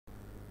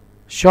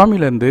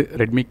ஷாமிலேருந்து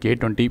Redmi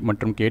K20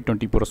 மற்றும்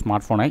K20 Pro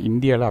smart ஃபோனை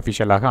இந்தியாவில்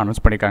அஃபிஷியலாக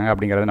அனௌன்ஸ் பண்ணியிருக்காங்க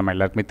அப்படிங்கிறது நம்ம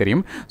எல்லாருக்குமே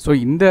தெரியும். ஸோ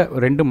இந்த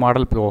 2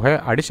 மாடல் போக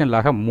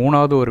அடிஷனலாக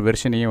 3வது ஒரு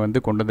வெர்ஷனையும்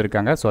வந்து கொண்டு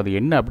வந்திருக்காங்க. ஸோ அது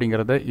என்ன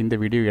அப்படிங்கிறத இந்த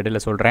வீடியோ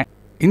இடையில சொல்கிறேன்.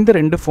 இந்த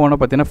 2 ஃபோனை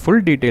பற்றின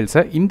ஃபுல்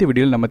டீட்டெயில்ஸை இந்த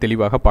வீடியோவில் நம்ம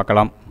தெளிவாக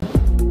பார்க்கலாம்.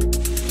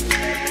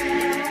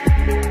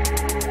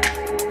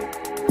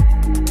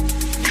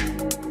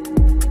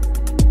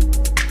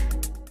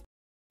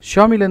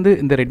 ஷாமிலேருந்து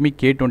இந்த ரெட்மி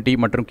K20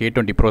 மற்றும்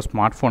K20 Pro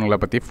ஸ்மார்ட் ஃபோன்களை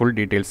பற்றி ஃபுல்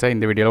டீட்டெயில்ஸை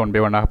இந்த வீடியோவில் ஒன்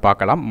பை ஒன்னாக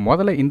பார்க்கலாம்.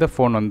 முதல்ல இந்த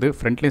ஃபோன் வந்து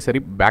ஃப்ரண்ட்லேயும் சரி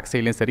பேக்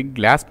சைட்லேயும் சரி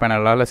கிளாஸ்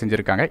பேனலால்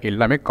செஞ்சுருக்காங்க.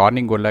 எல்லாமே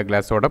கார்னிங் கோரில்லா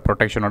கிளாஸோட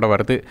ப்ரொடெக்ஷனோட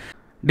வருது.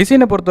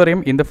 டிசைனை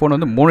பொறுத்தவரையும் இந்த ஃபோன்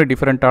வந்து 3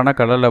 டிஃப்ரெண்ட்டான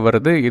கலரில்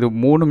வருது. இது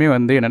 3மே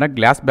வந்து என்னென்னா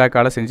கிளாஸ்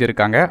பேக்கால்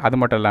செஞ்சுருக்காங்க. அது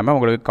மட்டும் இல்லாமல்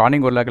உங்களுக்கு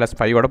கார்னிங் கோரில்லா கிளாஸ்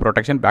 5ஓட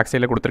ப்ரொடெக்ஷன் பேக்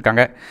சைடில்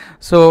கொடுத்துருக்காங்க.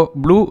 ஸோ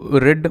ப்ளூ,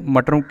 ரெட்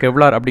மற்றும்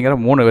கெவ்லார் அப்படிங்கிற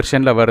 3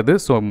 வெர்ஷனில் வருது.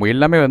 ஸோ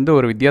எல்லாமே வந்து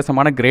ஒரு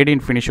வித்தியாசமான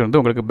கிரேடியன்ட் ஃபினிஷ்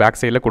வந்து உங்களுக்கு பேக்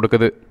சைடில்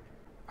கொடுக்குது.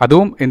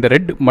 அதுவும் இந்த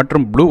ரெட்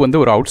மற்றும் ப்ளூ வந்து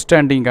ஒரு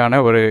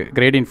அவுட்ஸ்டாண்டிங்கான ஒரு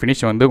கிரேடியன்ட்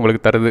ஃபினிஷ் வந்து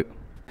உங்களுக்கு தருது.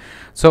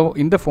 ஸோ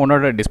இந்த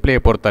ஃபோனோட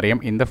டிஸ்பிளேயை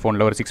பொறுத்தவரையும் இந்த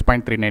ஃபோனில் ஒரு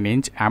 6.39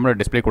 இன்ச் AMOLED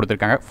டிஸ்பிளே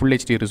கொடுத்துருக்காங்க. ஃபுல்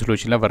HD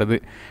ரெசல்யூஷனில் வருது.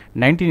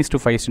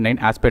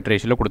 19:5:9 ஆஸ்பெக்ட்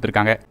ரேஷியோவில்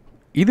கொடுத்துருக்காங்க.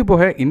 இது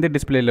போக இந்த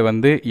டிஸ்பிளேயில்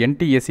வந்து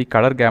NTSC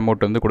கலர்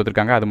கேமோட் வந்து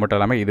கொடுத்துருக்காங்க. அது மட்டும்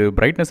இல்லாமல் இது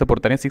பிரைட்னஸை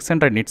பொறுத்தவரையும்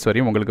 600 nits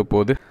வரையும் உங்களுக்கு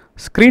போகுது.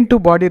 ஸ்க்ரீன் டு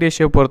பாடி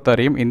ரேஷியோ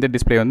பொறுத்தவரையும் இந்த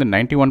டிஸ்பிளே வந்து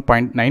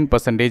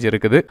 91.9%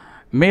 இருக்குது.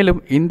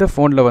 மேலும் இந்த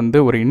ஃபோனில் வந்து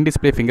ஒரு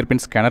இன்டிஸ்பிளே ஃபிங்கர்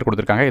பிரிண்ட் ஸ்கேனர்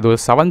கொடுத்துருக்காங்க. இது ஒரு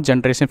 7th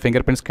generation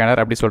finger print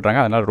scanner அப்படி சொல்கிறாங்க.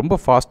 அதனால் ரொம்ப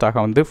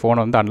ஃபாஸ்ட்டாக வந்து ஃபோனை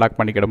வந்து அன்லாக்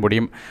பண்ணிக்கிட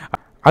முடியும்.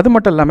 அது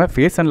மட்டும் இல்லாமல்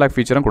ஃபேஸ் அன்லாக்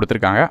ஃபீச்சரும்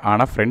கொடுத்துருக்காங்க.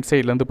 ஆனால் ஃப்ரண்ட்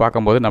சைட்லேருந்து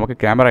பார்க்கும்போது நமக்கு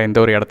கேமரா எந்த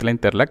ஒரு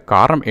இடத்துலையும் தெரில.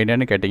 காரணம்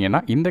என்னென்னு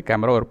கேட்டிங்கன்னா இந்த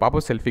கேமரா ஒரு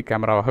பாப்பப் செல்ஃபி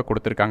கேமராவாக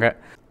கொடுத்துருக்காங்க.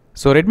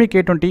 ஸோ ரெட்மி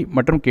K20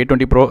 மற்றும்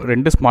K20 Pro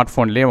 2 ஸ்மார்ட்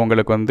ஃபோன்லேயும்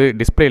உங்களுக்கு வந்து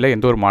டிஸ்பிளேயில்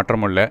எந்த ஒரு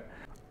மாற்றமும் இல்லை.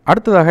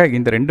 அடுத்ததாக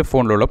இந்த 2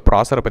 ஃபோனில் உள்ள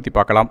ப்ராசரை பற்றி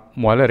பார்க்கலாம்.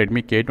 முதல்ல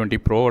ரெட்மி K20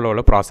 Proவில்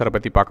உள்ள ப்ராசரை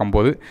பற்றி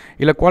பார்க்கும்போது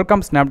இதில்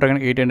Qualcomm Snapdragon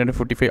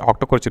 855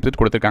 ஆக்டோகோர் சிப்செட்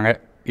கொடுத்துருக்காங்க.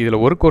 இதில்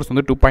ஒரு கோர்ஸ்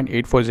வந்து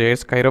 2.84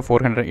 GHz Kryo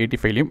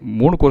 485லையும்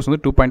 3 கோர்ஸ்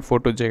வந்து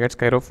 2.42 GHz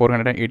Kryo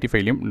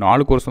 485லையும்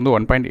 4 கோர்ஸ் வந்து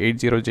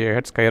 1.80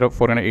 GHz Kryo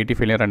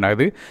 485லையும் ரன்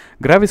ஆகுது.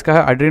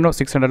 கிராஃபிக்ஸ்க்காக Adreno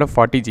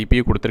 640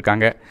 GPU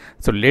கொடுத்துருக்காங்க.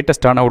 ஸோ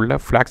லேட்டஸ்ட்டான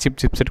உள்ள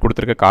ஃப்ளாக்ஷிப் சிப்செட்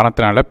கொடுத்துருக்க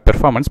காரணத்தினால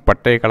பெர்ஃபார்மன்ஸ்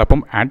பட்டைய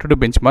கலப்பும்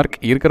ஆண்ட்ராய்டு பெஞ்ச்மார்க்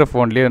இருக்கிற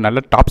ஃபோன்லேயே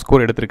நல்ல டாப்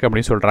ஸ்கோர் எடுத்திருக்கு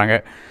அப்படின்னு சொல்கிறாங்க.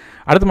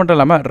 அது மட்டும்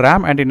இல்லாமல்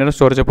ரேம் அண்ட் இன்டர்னல்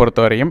ஸ்டோரேஜை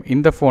பொறுத்தவரையும்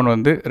இந்த ஃபோன்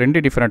வந்து 2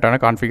 டிஃப்ரெண்ட்டான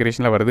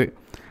கான்ஃபிகரேஷனில் வருது.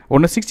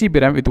 ஒன்று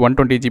 6GB RAM with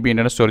 120GB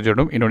internal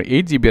ஸ்டோரேஜோடும் இன்னொன்று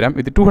 8GB RAM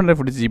with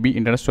 250GB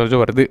internal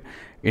ஸ்டோரேஜும் வருது.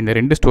 இந்த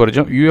 2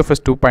 ஸ்டோரேஜும்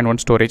UFS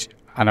 2.1 ஸ்டோரேஜ்,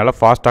 அதனால்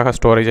ஃபாஸ்ட்டாக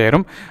ஸ்டோரேஜ்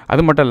ஆயிரும்.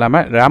 அது மட்டும்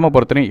இல்லாமல் ரேமை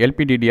பொறுத்தவரையும்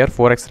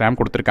LPDDR4X RAM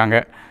கொடுத்துருக்காங்க.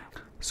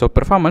 ஸோ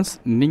பெர்ஃபார்மன்ஸ்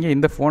நீங்கள்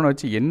இந்த ஃபோனை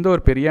வச்சு எந்த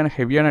ஒரு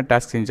ஹெவியான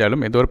டாஸ்க்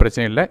செஞ்சாலும் எந்த ஒரு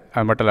பிரச்சனையும் இல்லை.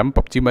 அது மட்டும் இல்லாமல்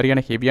PUBG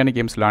மாதிரியான ஹெவியான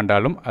கேம்ஸ்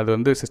விளாண்டாலும் அது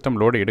வந்து சிஸ்டம்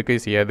லோடு எடுக்கவே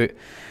செய்யாது.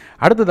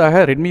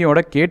 அடுத்ததாக ரெட்மியோட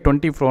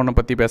K20 ஃபோனை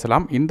பற்றி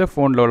பேசலாம். இந்த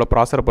ஃபோனில் உள்ள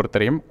ப்ராசரை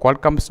பொறுத்தவரையும்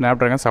Qualcomm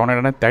Snapdragon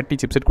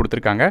 730 சிப்செட்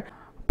கொடுத்துருக்காங்க.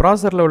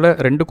 ப்ராசரில் உள்ள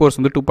 2 கோர்ஸ்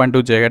வந்து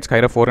 2.2 GHz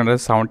Kryo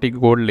 470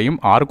 கோல்ட்லையும்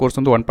 6 கோர்ஸ்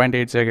வந்து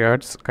 1.8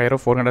 GHz Kryo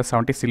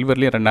 470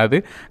 சில்வர்லையும் ரன் ஆகுது.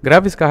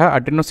 கிராஃபிக்ஸ்க்காக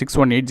Adreno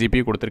 618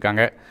 GPU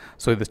கொடுத்துருக்காங்க.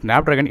 ஸோ இது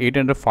Snapdragon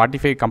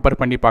 845 கம்பேர்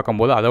பண்ணி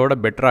பார்க்கும்போது அதோட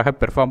பெட்டராக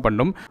பெர்ஃபார்ம்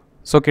பண்ணும்.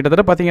 ஸோ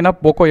கிட்டத்தட்ட பார்த்தீங்கன்னா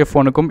போக்கோ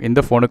ஃபோனுக்கும்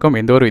இந்த ஃபோனுக்கும்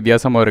எந்த ஒரு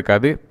வித்தியாசமும்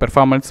இருக்காது.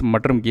 பெர்ஃபார்மன்ஸ்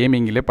மற்றும்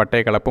கேமிங்கிலே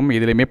பட்டய கலப்பும்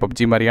இதுலேயுமே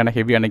PUBG மாதிரியான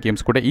ஹெவியான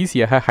கேம்ஸ் கூட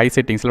ஈஸியாக ஹை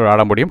செட்டிங்ஸில்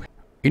விளாட முடியும்.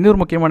 இன்னொரு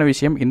முக்கியமான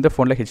விஷயம், இந்த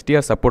ஃபோனில்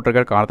HDR சப்போர்ட்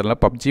இருக்கிற காரணத்தில்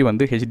PUBG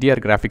வந்து HDR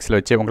கிராஃபிக்ஸில்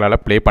வச்சு உங்களால்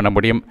ப்ளே பண்ண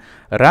முடியும்.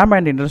 ரேம்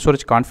அண்ட் இன்டர்னல்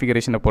ஸ்டோரேஜ்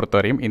கான்ஃபிகரேஷனை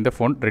பொறுத்தவரையும் இந்த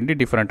ஃபோன் 2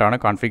 டிஃப்ரெண்ட்டான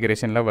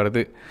கான்ஃபிகரேஷனில்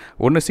வருது.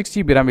 ஒன்று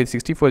 6GB RAM with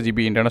 64GB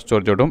internal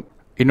ஸ்டோரேஜோடும்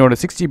இன்னொரு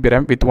 6GB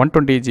RAM with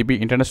 128GB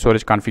internal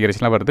storage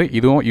கான்ஃபிகரேஷனில் வருது.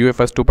 இதுவும்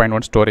UFS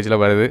 2.1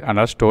 ஸ்டோரேஜில் வருது.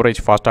 அதனால்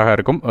ஸ்டோரேஜ் ஃபாஸ்ட்டாக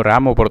இருக்கும்.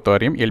 ரேமை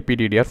பொறுத்தவரையும்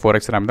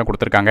LPDDR4X RAM தான்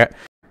கொடுத்துருக்காங்க.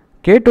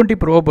 K20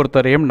 Pro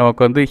பொறுத்தவரையும்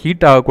நமக்கு வந்து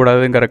ஹீட்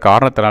ஆகக்கூடாதுங்கிற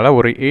காரணத்தினால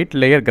ஒரு 8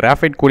 லேயர்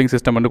கிராஃபைட் கூலிங்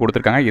சிஸ்டம் வந்து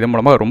கொடுத்துருக்காங்க. இது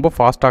மூலமாக ரொம்ப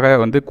ஃபாஸ்ட்டாக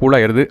வந்து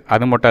கூலாகிடுது.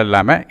 அது மட்டும்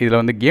இல்லாமல் இதில்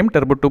வந்து கேம்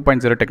டர்போ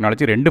 2.0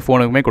 டெக்னாலஜி 2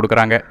 ஃபோனுக்குமே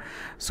கொடுக்குறாங்க.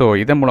 ஸோ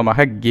இதன்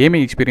மூலமாக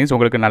கேமிங் எக்ஸ்பீரியன்ஸ்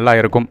உங்களுக்கு நல்லா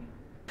இருக்கும்.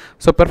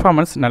 ஸோ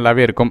பெர்ஃபார்மன்ஸ்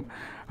நல்லாவே இருக்கும்.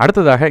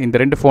 அடுத்ததாக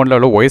இந்த 2 ஃபோனில்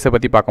உள்ள OS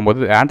பற்றி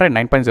பார்க்கும்போது Android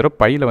 9.0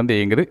 Pieல வந்து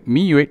இயங்குது.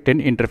 MIUI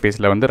 10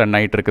 இன்டர்ஃபேஸில் வந்து ரன்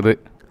ஆகிட்டு இருக்குது.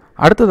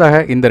 அடுத்ததாக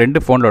இந்த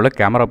 2 ஃபோனில் உள்ள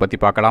கேமரா பற்றி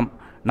பார்க்கலாம்.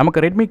 நமக்கு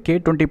ரெட்மி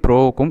K20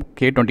 Proவுக்கும்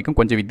K20க்கும்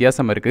கொஞ்சம்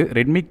வித்தியாசம் இருக்குது.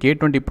 ரெட்மி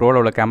K20 Proவில்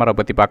உள்ள கேமரா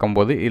பற்றி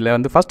பார்க்கும்போது இதில்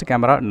வந்து first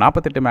camera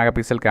 48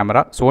 megapixel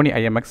camera Sony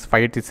IMX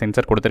 580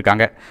 sensor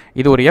கொடுத்துருக்காங்க.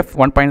 இது ஒரு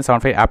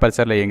f1.75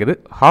 ஆப்பர்ச்சரில் இயங்குது.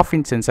 1/2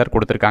 இன்ச் சென்சர்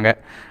கொடுத்துருக்காங்க.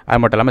 அது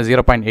மட்டும் இல்லாமல்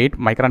 0.8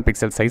 மைக்ரான்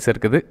பிக்சல் சைஸ்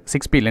இருக்குது.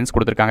 6P லென்ஸ்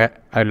கொடுத்துருக்காங்க.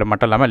 அதில்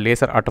மட்டும் இல்லாமல்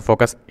laser auto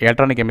focus,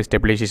 electronic image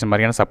stabilisation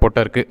மாதிரியான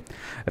சப்போர்ட்டாக இருக்குது.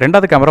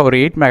 ரெண்டாவது கேமரா ஒரு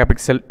 8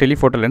 மெகாபிக்சல்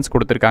டெலிஃபோட்டோ லென்ஸ்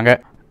கொடுத்துருக்காங்க.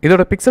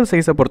 இதோட பிக்சல்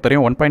சைஸை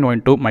பொறுத்தவரையும்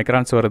 1.12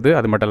 மைக்ரான்ஸ் வருது.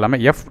 அது மட்டும்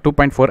இல்லாமல்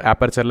f2.4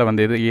 ஆப்பர்ச்சரில்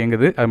வந்து இது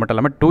இயங்குது. அது மட்டும்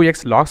இல்லாமல்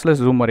 2x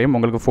லாஸ்லெஸ் ஜூம் வரையும்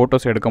உங்களுக்கு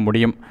ஃபோட்டோஸ் எடுக்க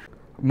முடியும்.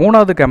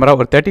 மூணாவது கேமரா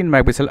ஒரு 13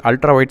 மெகாபிக்சல்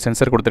அல்ட்ரா வைட்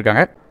சென்சர்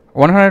கொடுத்துருக்காங்க.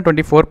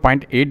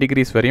 124.8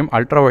 டிகிரிஸ் வரையும்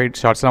அல்ட்ரா வைட்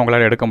ஷாட்ஸ்லாம்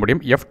உங்களால் எடுக்க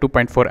முடியும்.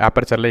 f2.4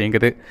 ஆப்பர்ச்சரில்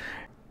இயங்குது.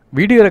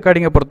 வீடியோ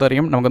ரெக்கார்டிங்கை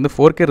பொறுத்தவரையும் நமக்கு வந்து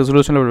 4K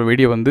ரெசல்யூஷனில் உள்ள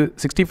வீடியோ வந்து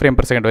 60 ஃப்ரேம்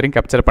per செகண்ட் வரையும்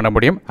கேப்சர் பண்ண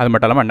முடியும். அது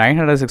மட்டும் இல்லாமல்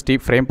 960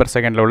 ஃப்ரேம் per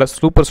செகண்டில் உள்ள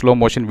சூப்பர் ஸ்லோ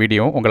மோஷன்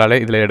வீடியோ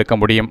உங்களால் இதில் எடுக்க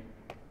முடியும்.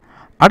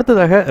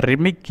 அடுத்ததாக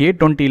Redmi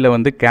K20ல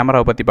வந்து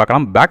கேமராவை பற்றி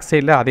பார்க்கலாம். பேக்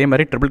சைடில் அதே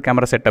மாதிரி ட்ரிபிள்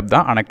கேமரா செட்டப்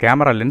தான். ஆனால்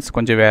கேமரா லென்ஸ்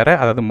கொஞ்சம் வேறு.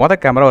 அதாவது மொதல்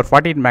கேமரா ஒரு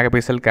 48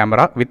 megapixel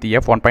camera with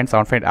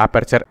f1.75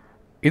 aperture.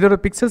 இதோட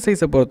பிக்சல்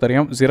சைஸை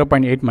பொறுத்தவரையும்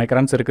 0.8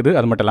 மைக்ரான்ஸ் இருக்குது.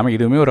 அது மட்டும் இல்லாமல்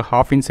இதுவுமே ஒரு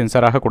 ½ இன்ச்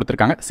சென்சாராக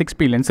கொடுத்துருக்காங்க.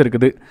 6P லென்ஸ்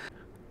இருக்குது.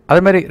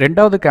 அதுமாதிரி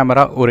ரெண்டாவது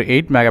கேமரா ஒரு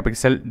 8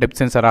 மெகாபிக்சல்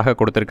டெப்த் சென்சாராக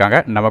கொடுத்துருக்காங்க.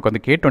 நமக்கு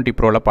வந்து K20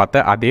 ப்ரோவில்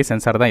பார்த்த அதே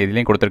சென்சார் தான்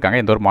இதுலேயும்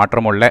கொடுத்துருக்காங்க. எந்த ஒரு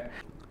மாற்றமும் இல்லை.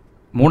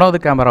 மூணாவது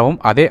கேமராவும்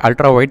அதே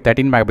அல்ட்ரா வைட்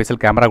 13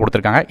 மெகாபிக்சல் கேமரா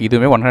கொடுத்துருக்காங்க.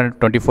 இதுவுமே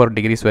 124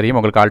 டிகிரிஸ் வரையும்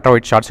உங்களுக்கு அல்ட்ரா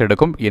வைட் ஷாட்ஸ்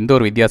எடுக்கும். எந்த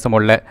ஒரு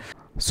வித்தியாசமும் இல்லை.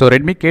 ஸோ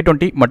Redmi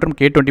K20 மற்றும்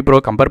K20 Pro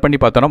கம்பேர் பண்ணி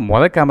பார்த்தோன்னா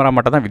மொதல் கேமரா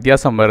மட்டும் தான்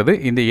வித்தியாசம் வருது.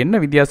 இந்த என்ன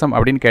வித்தியாசம்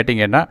அப்படின்னு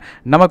கேட்டிங்கன்னா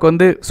நமக்கு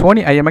வந்து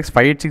Sony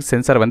IMX586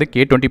 சென்சார் வந்து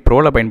K20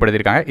 Proவில்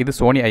பயன்படுத்தியிருக்காங்க. இது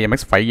Sony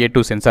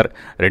IMX582 சென்சார்.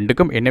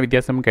 ரெண்டுக்கும் என்ன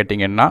வித்தியாசம்னு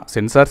கேட்டிங்கன்னா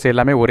சென்சார்ஸ்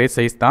எல்லாமே ஒரே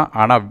சைஸ் தான்.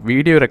 ஆனால்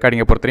வீடியோ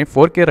ரெக்கார்டிங்கை பொறுத்தவரையும்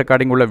 4K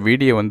ரெக்கார்டிங் உள்ள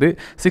வீடியோ வந்து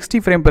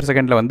 60 ஃப்ரேம் பெர்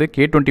செகண்டில் வந்து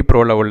K20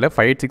 Proவில் உள்ள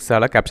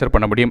 586ஆல் கேப்சர்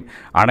பண்ண முடியும்.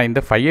 ஆனால்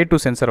இந்த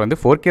 582 சென்சார் வந்து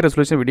 4K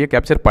ரெசல்யூஷன் வீடியோ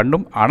கேப்சர்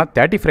பண்ணும். ஆனால்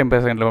 30 ஃப்ரேம்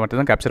பெர் செகண்டில்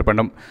மட்டும் தான் கேப்சர்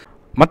பண்ணும்.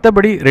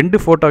 மற்றபடி ரெண்டு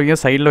ஃபோட்டோவையும்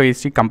சைடில்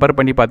வச்சு கம்பேர்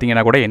பண்ணி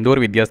பார்த்தீங்கன்னா கூட எந்த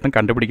ஒரு வித்தியாசத்தையும்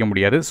கண்டுபிடிக்க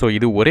முடியாது. ஸோ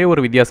இது ஒரே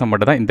ஒரு வித்தியாசம்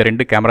மட்டும் தான் இந்த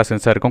ரெண்டு கேமரா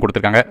சென்சாருக்கும்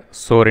கொடுத்துருக்காங்க.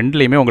 ஸோ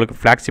ரெண்டுலேயுமே உங்களுக்கு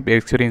ஃப்ளாக்ஷிப்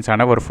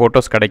எக்ஸ்பீரியன்ஸான ஒரு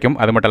ஃபோட்டோஸ் கிடைக்கும்.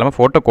 அது மட்டும் இல்லாமல்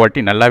ஃபோட்டோ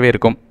குவாலிட்டி நல்லாவே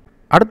இருக்கும்.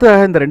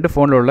 அடுத்ததாக இந்த ரெண்டு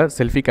ஃபோனில் உள்ள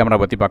செல்ஃபி கேமரா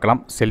பற்றி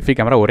பார்க்கலாம். செல்ஃபி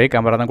கேமரா ஒரே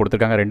கேமரா தான்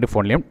கொடுத்துருக்காங்க. ரெண்டு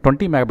ஃபோன்லையும்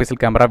 20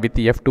 megapixel camera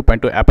with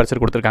f2.2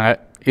 aperture கொடுத்துருக்காங்க.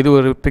 இது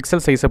ஒரு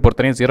பிக்சல் சைஸை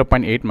பொறுத்தவரையும்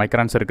 0.8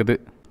 மைக்ரான்ஸ் இருக்குது.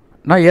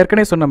 நான்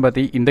ஏற்கனவே சொன்ன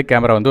பற்றி இந்த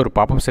கேமரா வந்து ஒரு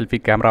பாப்அப் செல்ஃபி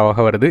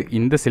கேமராவாக வருது.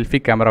 இந்த செல்ஃபி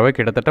கேமராவை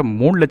கிட்டத்தட்ட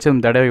 3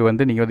 லட்சம் தடவை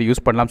வந்து நீங்கள் வந்து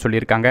யூஸ் பண்ணலாம்னு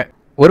சொல்லியிருக்காங்க.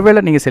 ஒருவேளை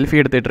நீங்கள் செல்ஃபி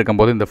எடுத்துகிட்டு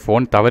இருக்கும்போது இந்த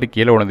ஃபோன் தவறு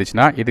கீழே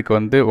விழுந்துச்சுன்னா இதுக்கு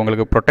வந்து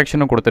உங்களுக்கு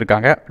ப்ரொடெக்ஷனும்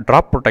கொடுத்துருக்காங்க.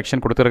 ட்ராப்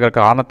ப்ரொடெக்ஷன் கொடுத்துருக்க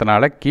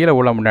காரணத்தினால கீழே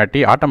உள்ள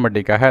முன்னாடி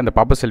ஆட்டோமேட்டிக்காக அந்த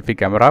பாப்அப் செல்ஃபி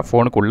கேமரா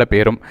ஃபோனுக்கு உள்ளே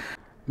போயிடும்.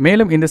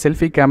 மேலும் இந்த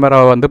செல்ஃபி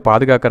கேமராவை வந்து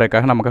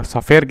பாதுகாக்கிறதுக்காக நமக்கு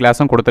சஃபேர்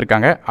கிளாஸும்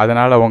கொடுத்துருக்காங்க.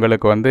 அதனால்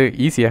உங்களுக்கு வந்து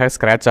ஈஸியாக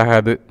ஸ்க்ராட்ச்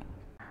ஆகாது.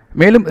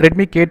 மேலும்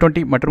Redmi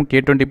K20 மற்றும்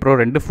K20 Pro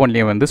ரெண்டு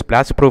ஃபோன்லேயும் வந்து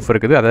ஸ்பிளாஷ் ப்ரூஃப்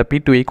இருக்குது. அதாவது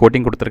P2E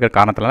கோட்டிங் கொடுத்துருக்க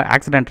காரணத்தினால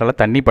ஆக்சிடென்டலாக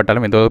தண்ணி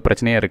பட்டாலும் எந்த ஒரு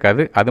பிரச்சனையும்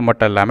இருக்காது. அது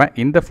மட்டும் இல்லாமல்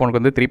இந்த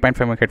ஃபோனுக்கு வந்து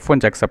 3.5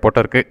 ஹெட்ஃபோன் ஜாக் சப்போர்ட்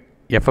இருக்குது.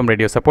 FM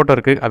ரேடியோ சப்போர்ட்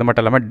இருக்குது. அது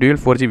மட்டும் இல்லாமல் Dual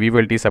 4G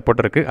VoLTE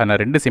சப்போர்ட் இருக்குது. அதனால்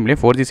ரெண்டு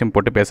சிம்லேயும் 4G சிம்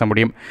போட்டு பேச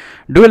முடியும்.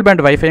 Dual Band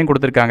Wi-Fiயும்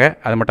கொடுத்துருக்காங்க.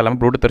 அது மட்டும் இல்லாமல்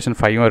Bluetooth வெர்ஷன்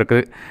 5ம்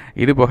இருக்குது.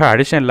 இது போக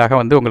அடிஷனலாக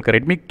வந்து உங்களுக்கு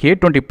Redmi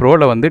K20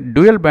 Proவில் வந்து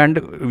Dual Band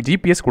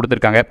GPS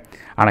கொடுத்துருக்காங்க.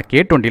 ஆனால்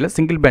K20ல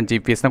சிங்கிள் பேண்ட்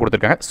GPS தான்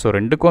கொடுத்துருக்காங்க. ஸோ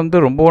ரெண்டுக்கும்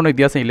வந்து ரொம்ப ஒன்றும்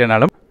வித்தியாசம்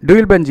இல்லைனாலும்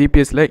Dual Band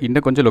GPSல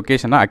இன்னும் கொஞ்சம்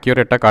லொக்கேஷனாக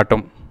அக்யூரேட்டாக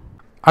காட்டும்.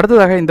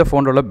 அடுத்ததாக இந்த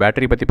ஃபோனோட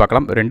பேட்டரி பற்றி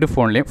பார்க்கலாம். ரெண்டு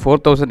ஃபோன்லேயும்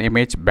 4000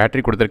 mAh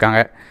பேட்டரி கொடுத்துருக்காங்க.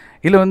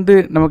 இதில் வந்து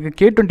நமக்கு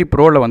K20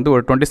 Proவில் வந்து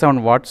ஒரு 27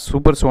 what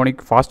super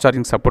sonic fast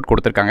charging support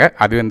கொடுத்துருக்காங்க.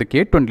 அது வந்து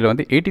K20ல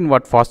வந்து 18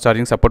 வாட் ஃபாஸ்ட்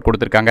சார்ஜிங் சப்போர்ட்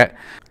கொடுத்துருக்காங்க.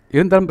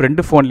 இருந்தாலும்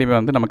ரெண்டு ஃபோன்லேயுமே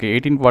வந்து நமக்கு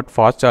 18 வாட்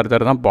ஃபாஸ்ட்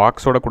சார்ஜர் தான்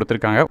பாக்ஸோட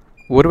கொடுத்துருக்காங்க.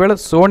 ஒருவேளை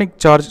sonic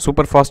charge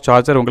super fast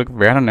charger உங்களுக்கு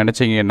வேணும்னு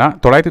நினச்சிங்கன்னா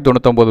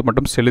 999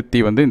 மட்டும்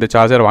செலுத்தி வந்து இந்த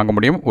சார்ஜர் வாங்க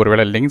முடியும்.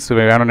 ஒருவேளை லிங்க்ஸ்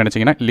வேணும்னு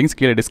நினச்சிங்கன்னா லிங்க்ஸ்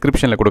கீழே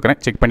டிஸ்கிரிப்ஷனில் கொடுக்குறேன்,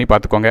 செக் பண்ணி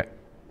பார்த்துக்கோங்க.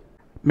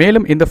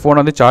 மேலும் இந்த ஃபோனை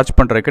வந்து சார்ஜ்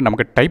பண்ணுறதுக்கு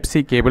நமக்கு Type-C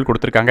கேபிள்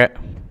கொடுத்துருக்காங்க.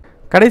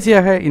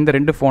 கடைசியாக இந்த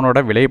ரெண்டு ஃபோனோட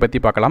விலையை பற்றி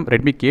பார்க்கலாம்.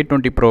 Redmi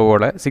K20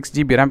 Proவோட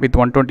 6GB RAM with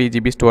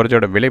 120GB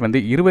ஸ்டோரேஜோட விலை வந்து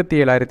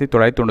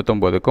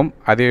 27,999க்கும்,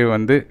 அதே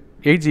வந்து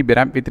 8GB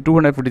RAM வித்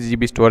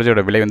 250GB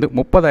ஸ்டோரேஜோட விலை வந்து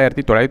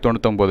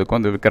 30,999க்கும்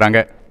வந்து விற்கிறாங்க.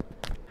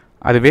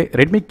 அதுவே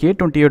Redmi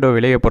K20யோட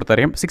விலையை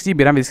பொறுத்தவரையும்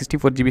 6GB RAM வித்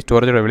 64GB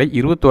ஸ்டோரேஜோட விலை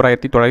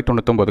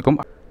 21,999க்கும்,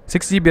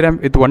 6GB RAM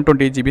வித்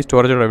 120GB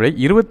ஸ்டோரேஜோட விலை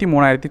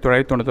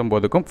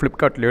 23,999க்கும்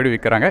ஃப்ளிப்கார்ட்லேயோடு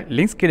விற்கிறாங்க.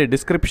 லிங்க்ஸ் கீழே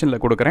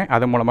டிஸ்கிரிப்ஷனில் கொடுக்குறேன்.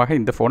 அதன் மூலமாக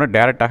இந்த ஃபோனை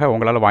டேரெக்டாக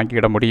உங்களால்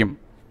வாங்கிக்கிட முடியும்.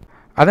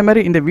 அதே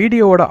மாதிரி இந்த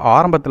வீடியோவோட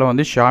ஆரம்பத்தில்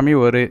வந்து Xiaomi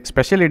ஒரு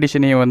ஸ்பெஷல்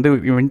எடிஷனையும் வந்து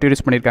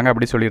இன்ட்ரடியூஸ் பண்ணியிருக்காங்க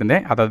அப்படி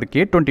சொல்லியிருந்தேன். அதாவது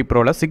K20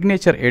 Proவில்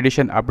சிக்னேச்சர்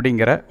எடிஷன்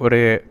அப்படிங்கிற ஒரு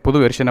புது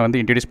வெர்ஷனை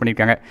வந்து இன்ட்ரடியூஸ்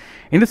பண்ணியிருக்காங்க.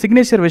 இந்த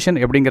சிக்னேச்சர் வெர்ஷன்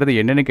அப்படிங்கிறது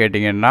என்னென்னு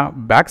கேட்டிங்கன்னா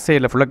பேக்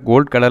சைடில் ஃபுல்லாக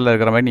கோல்டு கலரில்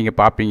இருக்கிற மாதிரி நீங்கள்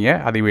பார்ப்பீங்க.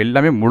 அது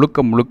எல்லாமே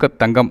முழுக்க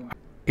தங்கம்.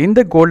 இந்த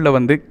கோல்டில்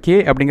வந்து K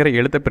அப்படிங்கிற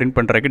எழுத்தை பிரிண்ட்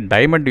பண்ணுறதுக்கு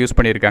டைமண்ட் யூஸ்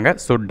பண்ணியிருக்காங்க.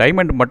 ஸோ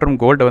டைமண்ட் மற்றும்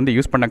கோல்டை வந்து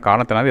யூஸ் பண்ண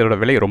காரணத்தினால இதோட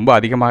விலை ரொம்ப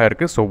அதிகமாக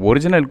இருக்குது. So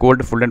original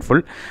gold full and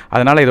full.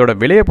 அதனால் இதோட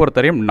விலையை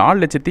பொறுத்தவரையும்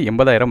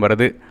 4,80,000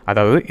 வருது.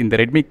 அதாவது இந்த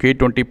Redmi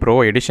K20 Pro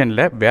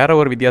எடிஷனில் வேறு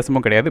ஒரு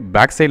வித்தியாசமும் கிடையாது.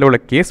 பேக் சைடில் உள்ள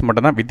கேஸ்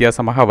மட்டும்தான்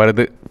வித்தியாசமாக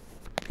வருது.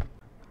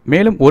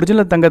 மேலும்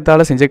ஒரிஜினல்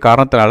தங்கத்தால் செஞ்ச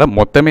காரணத்தினால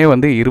மொத்தமே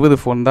வந்து 20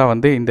 ஃபோன் தான்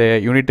வந்து இந்த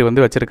யூனிட்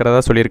வந்து வச்சிருக்கிறதா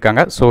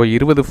சொல்லியிருக்காங்க. ஸோ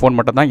 20 ஃபோன்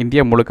மட்டும் தான்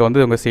இந்தியா முழுக்க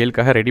வந்து உங்கள்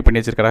சேலுக்காக ரெடி பண்ணி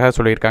வச்சிருக்கிறதா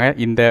சொல்லியிருக்காங்க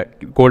இந்த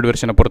கோல்டு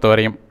வெர்ஷனை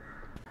பொறுத்தவரையும்.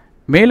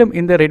 மேலும்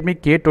இந்த Redmi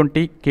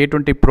K20,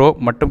 K20 Pro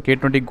மற்றும்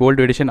K20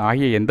 கோல்டு எடிஷன்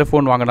ஆகிய எந்த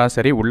ஃபோன் வாங்கினாலும்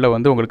சரி உள்ளே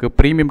வந்து உங்களுக்கு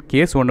ப்ரீமியம்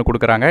கேஸ் ஒன்று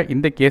கொடுக்குறாங்க.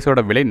 இந்த கேஸோட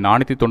விலை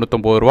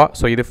 499 ரூபா.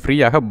 ஸோ இது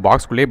ஃப்ரீயாக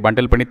பாக்ஸ்குள்ளேயே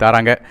பண்டில் பண்ணி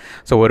தராங்க.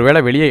 ஸோ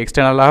ஒருவேளை வெளியே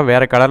எக்ஸ்டர்னலாக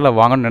வேறு கலரில்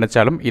வாங்கணும்னு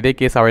நினச்சாலும் இதே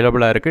கேஸ்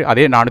அவைலபிளாக இருக்குது.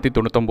 அதே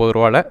 499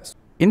 ரூபாவில்.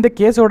 இந்த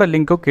கேஸோட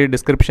லிங்க்கும் கீழே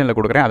டிஸ்கிரிப்ஷனில்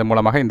கொடுக்குறேன். அது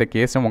மூலமாக இந்த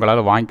கேஸும் உங்களால்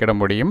வாங்கிக்கிட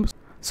முடியும்.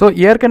 ஸோ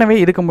ஏற்கனவே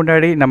இதுக்கு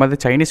முன்னாடி நமது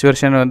சைனீஸ்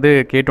வெர்ஷன் வந்து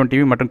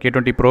K20 மற்றும்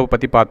K20 Pro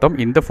பற்றி பார்த்தோம்.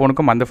 இந்த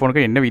ஃபோனுக்கும் அந்த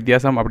ஃபோனுக்கும் என்ன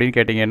வித்தியாசம் அப்படின்னு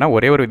கேட்டிங்கன்னா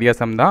ஒரே ஒரு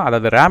வித்தியாசம் தான்.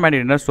 அதாவது RAM அண்ட்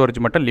இன்டர்னல் ஸ்டோரேஜ்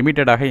மட்டும்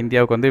லிமிட்டடாக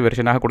இந்தியாவுக்கு வந்து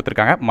வெர்ஷனாக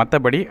கொடுத்துருக்காங்க.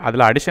 மற்றபடி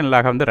அதில்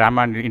அடிஷனலாக வந்து RAM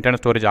and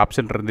internal storage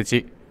option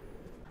இருந்துச்சு.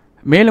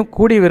 மேலும்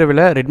கூடிய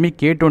விரைவில் ரெட்மி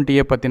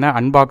K20 பற்றின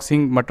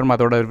அன்பாக்சிங் மற்றும்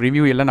அதோட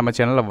ரிவ்யூ எல்லாம் நம்ம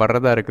சேனலில்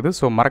வரதா இருக்குது.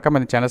 ஸோ மறக்காம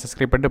இந்த சேனல்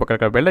சப்ஸ்கிரைப் பண்ணிட்டு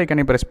பக்கத்தில் பெல்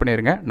ஐக்கனையும் ப்ரெஸ்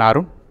பண்ணிடுங்க.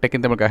 நானும் டெக்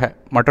இன் தமிழுக்காக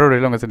மற்றொரு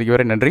வீடியோவில் உங்கள் சந்திக்கு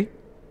வரை நன்றி,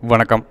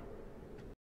 வணக்கம்.